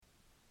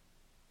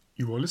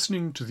You are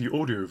listening to the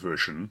audio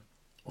version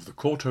of the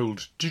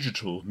Courtauld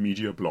Digital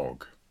Media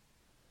blog.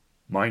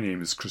 My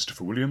name is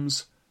Christopher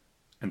Williams,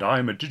 and I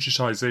am a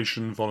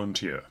digitisation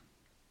volunteer.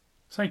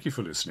 Thank you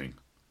for listening.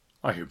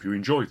 I hope you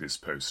enjoy this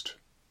post.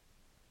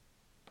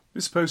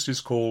 This post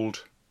is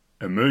called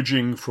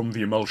Emerging from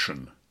the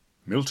Emulsion,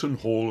 Milton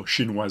Hall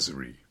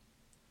Chinoiserie.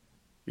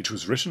 It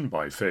was written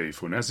by Faye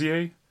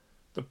Fonazier,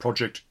 the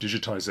Project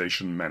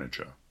Digitisation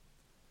Manager,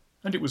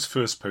 and it was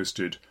first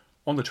posted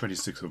on the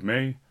 26th of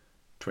May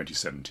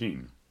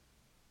 2017.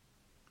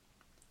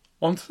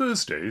 On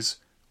Thursdays,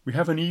 we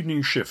have an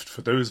evening shift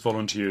for those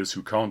volunteers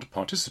who can't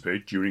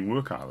participate during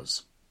work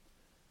hours.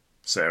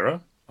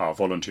 Sarah, our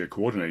volunteer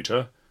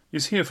coordinator,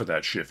 is here for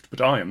that shift,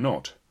 but I am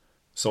not.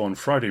 So on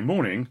Friday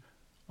morning,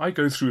 I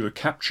go through the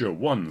Capture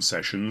One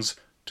sessions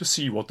to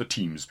see what the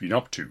team's been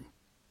up to.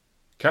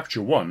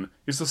 Capture One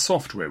is the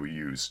software we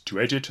use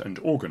to edit and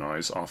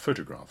organise our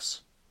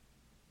photographs.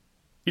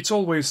 It's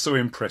always so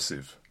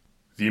impressive.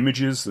 The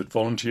images that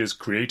volunteers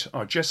create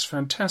are just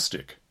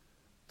fantastic.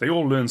 They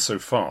all learn so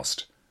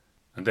fast,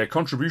 and their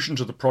contribution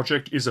to the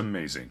project is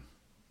amazing.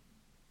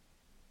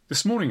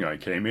 This morning I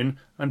came in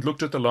and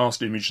looked at the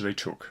last image they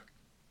took.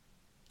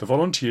 The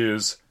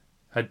volunteers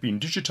had been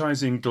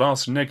digitising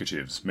glass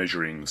negatives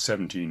measuring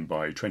 17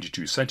 by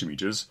 22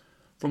 centimetres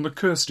from the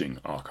Kirsting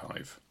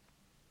archive.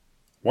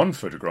 One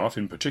photograph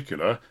in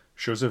particular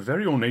shows a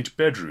very ornate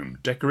bedroom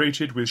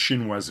decorated with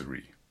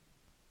chinoiserie.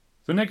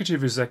 The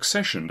negative is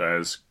accessioned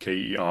as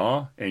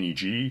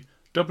KER-NEG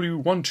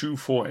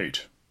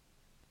W1248.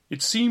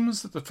 It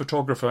seems that the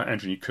photographer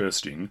Anthony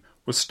Kirsting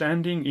was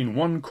standing in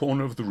one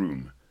corner of the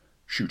room,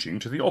 shooting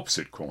to the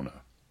opposite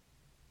corner.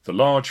 The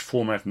large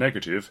format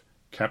negative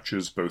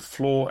captures both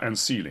floor and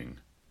ceiling,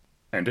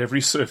 and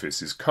every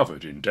surface is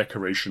covered in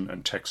decoration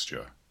and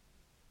texture.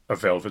 A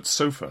velvet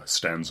sofa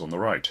stands on the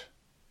right,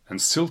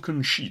 and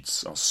silken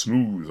sheets are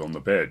smooth on the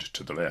bed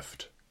to the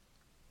left.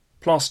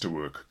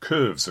 Plasterwork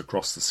curves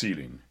across the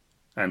ceiling,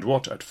 and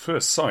what at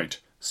first sight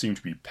seem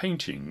to be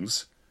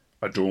paintings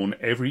adorn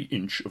every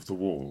inch of the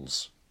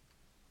walls.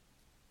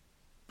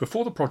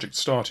 Before the project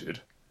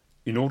started,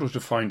 in order to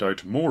find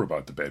out more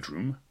about the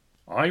bedroom,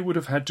 I would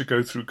have had to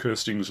go through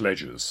Kirsting's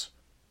ledgers,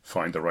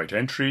 find the right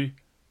entry,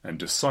 and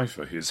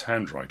decipher his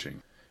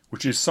handwriting,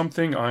 which is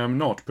something I am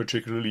not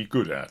particularly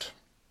good at.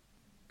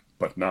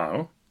 But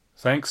now,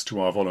 thanks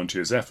to our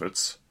volunteers'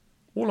 efforts,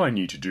 all I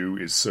need to do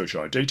is search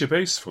our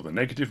database for the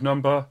negative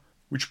number,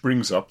 which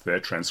brings up their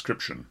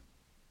transcription.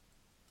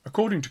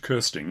 According to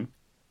Kirsting,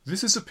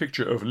 this is a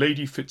picture of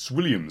Lady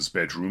Fitzwilliam's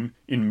bedroom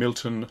in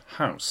Milton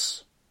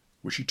House,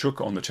 which he took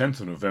on the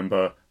 10th of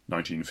November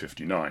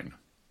 1959.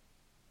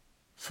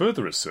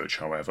 Further research,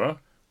 however,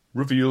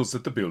 reveals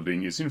that the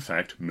building is in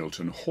fact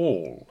Milton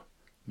Hall,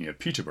 near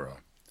Peterborough,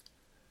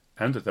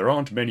 and that there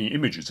aren't many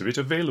images of it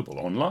available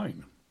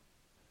online.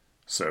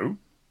 So,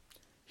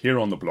 here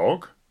on the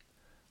blog,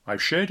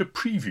 I've shared a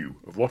preview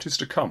of what is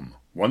to come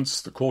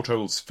once the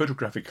Courtauld's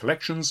photographic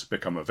collections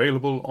become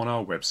available on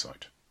our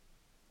website.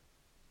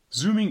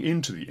 Zooming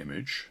into the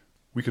image,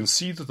 we can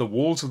see that the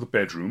walls of the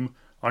bedroom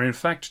are in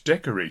fact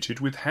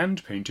decorated with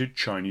hand-painted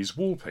Chinese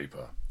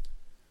wallpaper,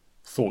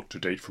 thought to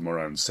date from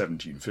around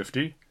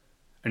 1750,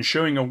 and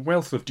showing a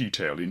wealth of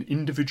detail in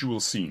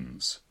individual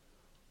scenes,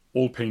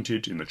 all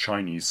painted in the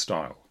Chinese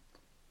style.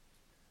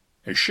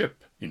 A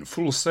ship in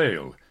full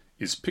sail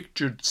is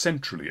pictured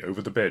centrally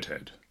over the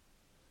bedhead,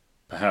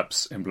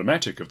 perhaps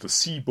emblematic of the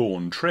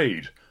sea-borne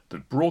trade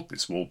that brought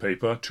this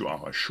wallpaper to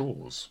our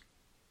shores.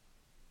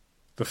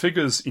 The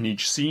figures in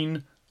each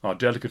scene are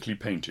delicately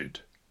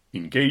painted,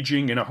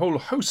 engaging in a whole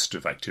host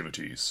of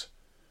activities,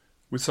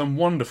 with some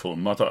wonderful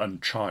mother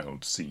and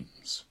child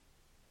scenes.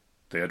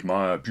 They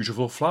admire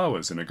beautiful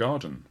flowers in a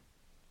garden.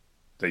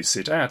 They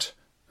sit at,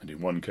 and in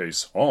one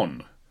case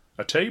on,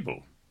 a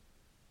table,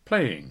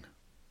 playing,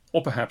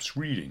 or perhaps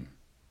reading.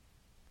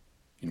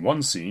 In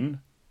one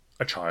scene,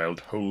 a child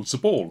holds a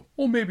ball,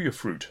 or maybe a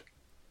fruit.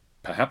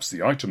 Perhaps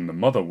the item the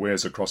mother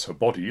wears across her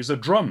body is a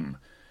drum.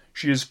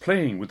 She is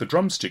playing with the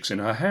drumsticks in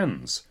her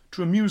hands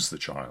to amuse the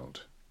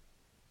child.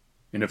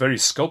 In a very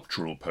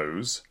sculptural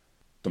pose,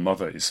 the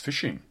mother is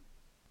fishing.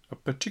 A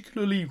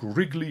particularly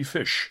wriggly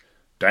fish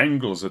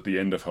dangles at the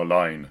end of her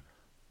line,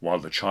 while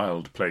the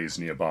child plays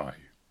nearby.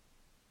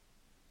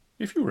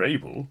 If you are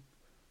able,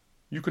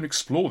 you can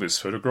explore this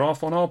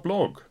photograph on our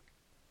blog.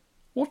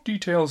 What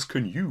details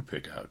can you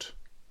pick out?